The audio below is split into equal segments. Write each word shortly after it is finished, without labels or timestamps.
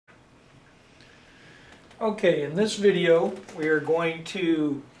Okay, in this video we are going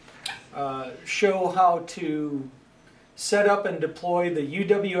to show how to set up and deploy the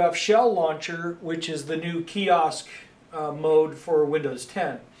UWF shell launcher, which is the new kiosk mode for Windows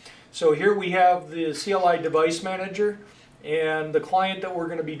 10. So here we have the CLI device manager, and the client that we're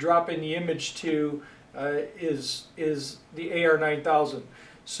going to be dropping the image to is the AR9000.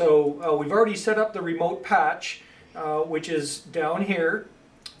 So we've already set up the remote patch, which is down here,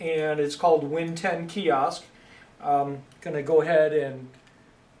 and it's called Win10 Kiosk. I'm going to go ahead and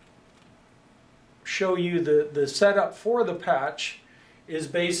show you the setup for the patch. Is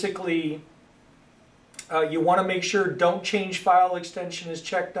basically you want to make sure don't change file extension is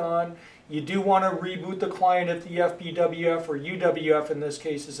checked on. You do want to reboot the client if the FBWF or UWF in this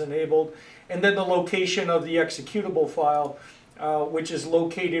case is enabled, and then the location of the executable file, which is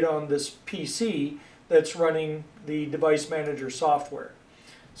located on this PC that's running the device manager software.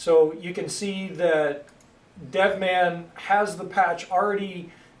 So you can see that DevMan has the patch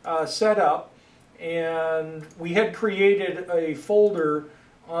already set up, and we had created a folder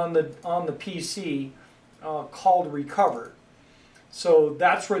on the PC called Recover. So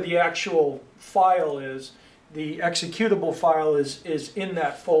that's where the actual file is. The executable file is in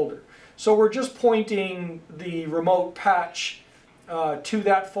that folder. So we're just pointing the remote patch to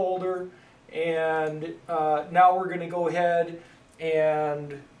that folder, and now we're going to go ahead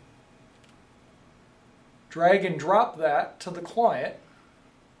and drag and drop that to the client.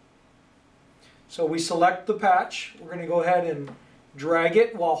 So we select the patch. We're going to go ahead and drag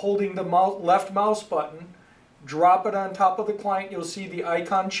it while holding the left mouse button, drop it on top of the client. You'll see the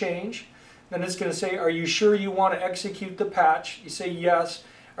icon change. Then it's going to say, are you sure you want to execute the patch? You say yes.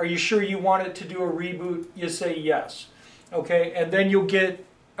 Are you sure you want it to do a reboot? You say yes. Okay, and then you'll get,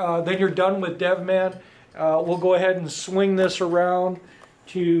 then you're done with DevMan. We'll go ahead and swing this around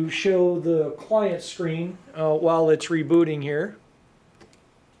to show the client screen while it's rebooting here.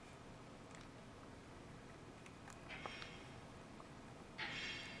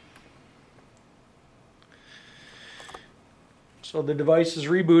 So the device is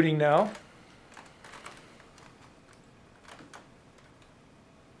rebooting now.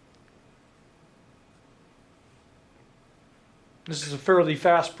 This is a fairly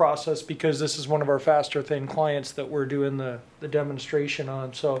fast process because this is one of our faster thin clients that we're doing the demonstration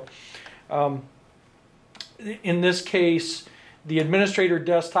on. So in this case, the administrator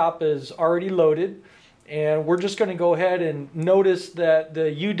desktop is already loaded, and we're just going to go ahead and notice that the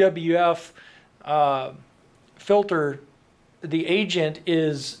UWF filter, the agent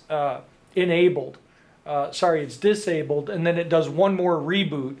is enabled. Sorry, it's disabled, and then it does one more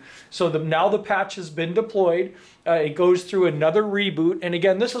reboot. So now the patch has been deployed. It goes through another reboot, and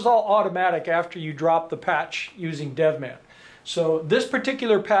again, this is all automatic after you drop the patch using DevMan. So this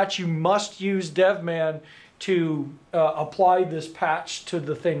particular patch, you must use DevMan to apply this patch to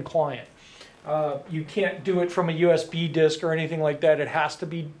the thin client. You can't do it from a USB disk or anything like that. It has to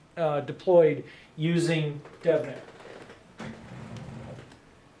be deployed using DevMan.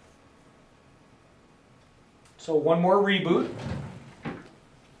 So one more reboot,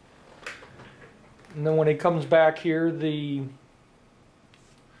 and then when it comes back here, the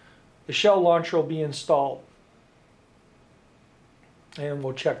shell launcher will be installed, and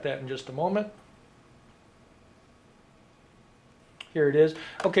we'll check that in just a moment. Here it is.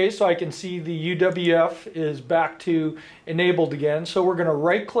 Okay, so I can see the UWF is back to enabled again. So we're going to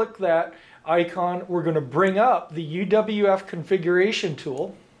right click that icon. We're going to bring up the UWF configuration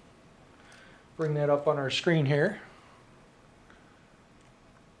tool. Bring that up on our screen here.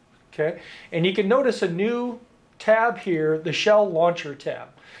 Okay, and you can notice a new tab here, the shell launcher tab.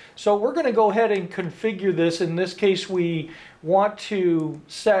 So we're going to go ahead and configure this. In this case, we want to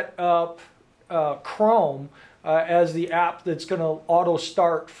set up Chrome as the app that's going to auto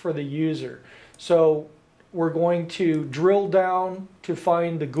start for the user. So we're going to drill down to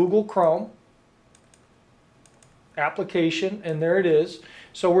find the Google Chrome application, and there it is.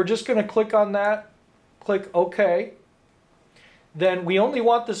 So we're just going to click on that, click OK. Then we only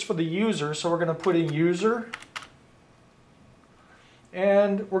want this for the user, so we're going to put in user,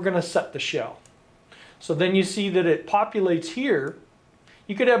 and we're going to set the shell. So then you see that it populates here.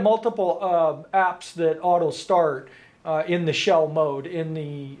 You could have multiple apps that auto start in the shell mode in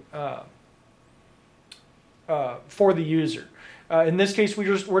the for the user. In this case,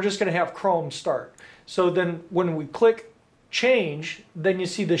 we're just going to have Chrome start. So then when we click change, then you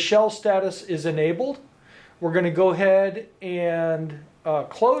see the shell status is enabled. We're going to go ahead and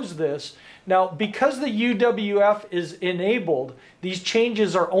close this. Now, because the UWF is enabled, these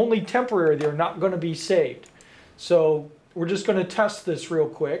changes are only temporary. They're not going to be saved. So we're just going to test this real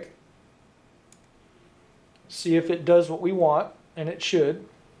quick. see if it does what we want, and it should.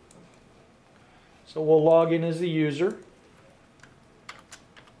 So we'll log in as the user.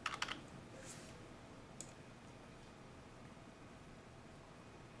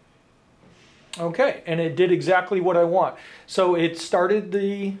 Okay, and it did exactly what I want. So it started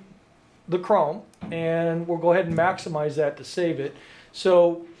the Chrome, and we'll go ahead and maximize that to save it.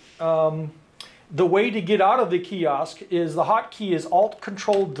 So the way to get out of the kiosk is the hotkey is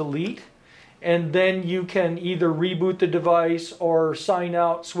Alt-Control-Delete, and then you can either reboot the device or sign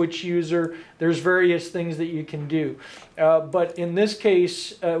out, switch user. There's various things that you can do. But in this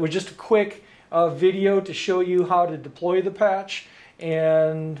case, it was just a quick video to show you how to deploy the patch.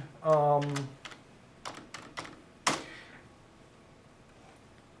 And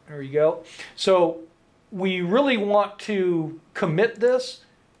there you go. So we really want to commit this.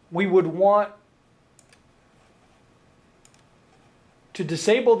 We would want to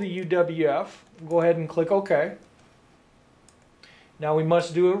disable the UWF. Go ahead and click OK. Now we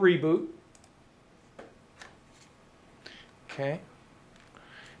must do a reboot. Okay.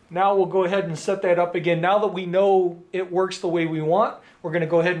 Now we'll go ahead and set that up again. Now that we know it works the way we want, we're going to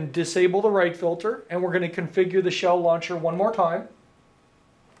go ahead and disable the right filter, and we're going to configure the shell launcher one more time.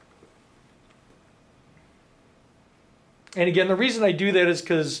 And again, the reason I do that is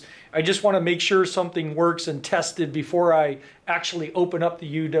because I just want to make sure something works and test it before I actually open up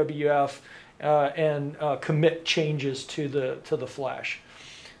the UWF and commit changes to the flash.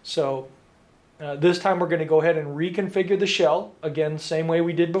 So this time we're going to go ahead and reconfigure the shell, again, same way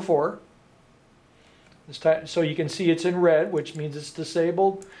we did before. This time, so you can see it's in red, which means it's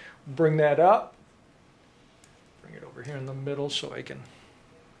disabled. Bring that up. Bring it over here in the middle so I can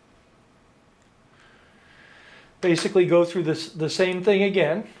basically go through the same thing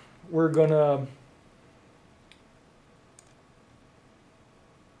again. We're going to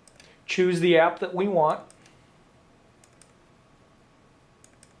choose the app that we want.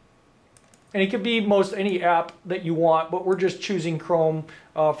 And it could be most any app that you want, but we're just choosing Chrome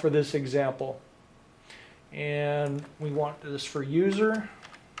for this example. And we want this for user.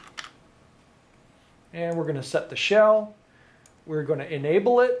 And we're going to set the shell. We're going to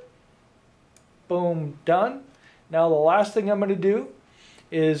enable it. Boom, done. Now the last thing I'm going to do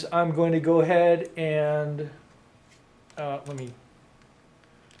is I'm going to go ahead and let me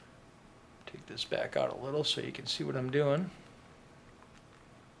take this back out a little so you can see what I'm doing.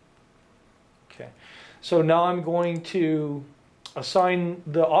 Okay, so now I'm going to assign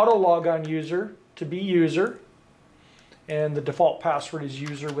the auto logon user to be user, and the default password is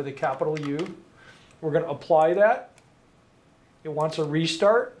user with a capital U. We're going to apply that. It wants a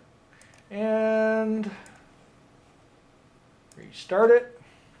restart, and restart it.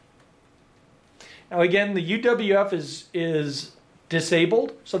 Now again, the UWF is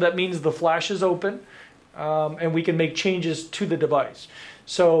disabled, so that means the flash is open, and we can make changes to the device.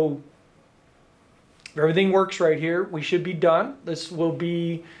 So if everything works right here, we should be done. This will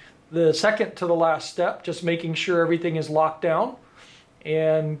be the second to the last step, just making sure everything is locked down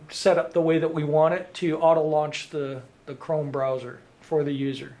and set up the way that we want it to auto launch the Chrome browser for the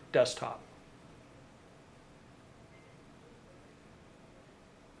user desktop.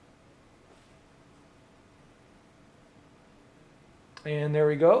 And there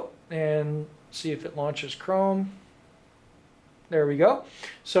we go, and see if it launches Chrome. There we go.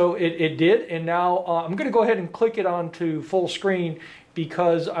 So it did, and now I'm going to go ahead and click it onto full screen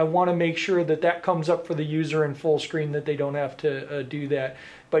because I want to make sure that that comes up for the user in full screen, that they don't have to do that.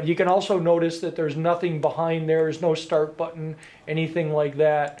 But you can also notice that there's nothing behind there. There's no start button, anything like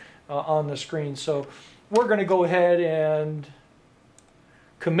that on the screen. So we're going to go ahead and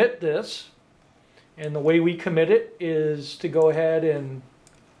commit this. And the way we commit it is to go ahead and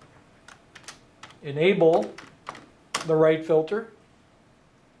enable the right filter.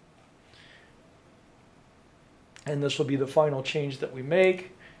 And this will be the final change that we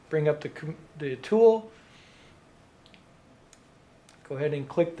make. Bring up the tool. Go ahead and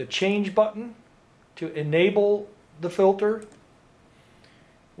click the change button to enable the filter.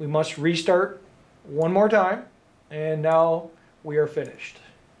 We must restart one more time, and now we are finished.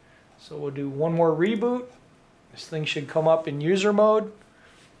 So we'll do one more reboot. This thing should come up in user mode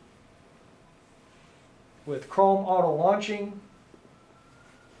with Chrome auto launching.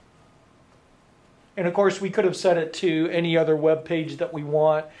 And of course, we could have set it to any other web page that we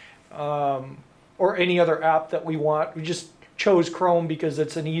want, or any other app that we want. We just chose Chrome because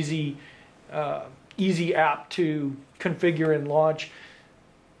it's an easy app to configure and launch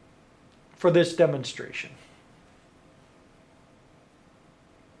for this demonstration.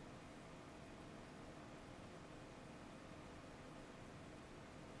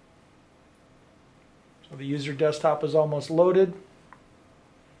 The user desktop is almost loaded.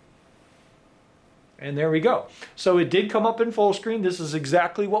 And there we go. So it did come up in full screen. This is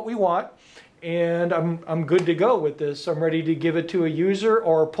exactly what we want. And I'm good to go with this. I'm ready to give it to a user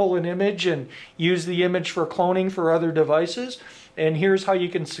or pull an image and use the image for cloning for other devices. And here's how you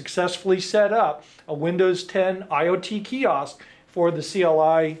can successfully set up a Windows 10 IoT kiosk for the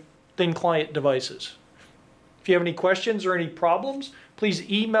CLI thin client devices. If you have any questions or any problems, please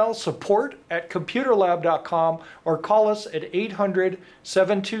email support@computerlab.com or call us at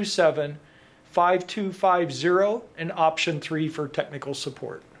 800-727-5250 and option 3 for technical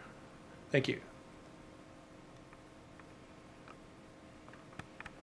support. Thank you.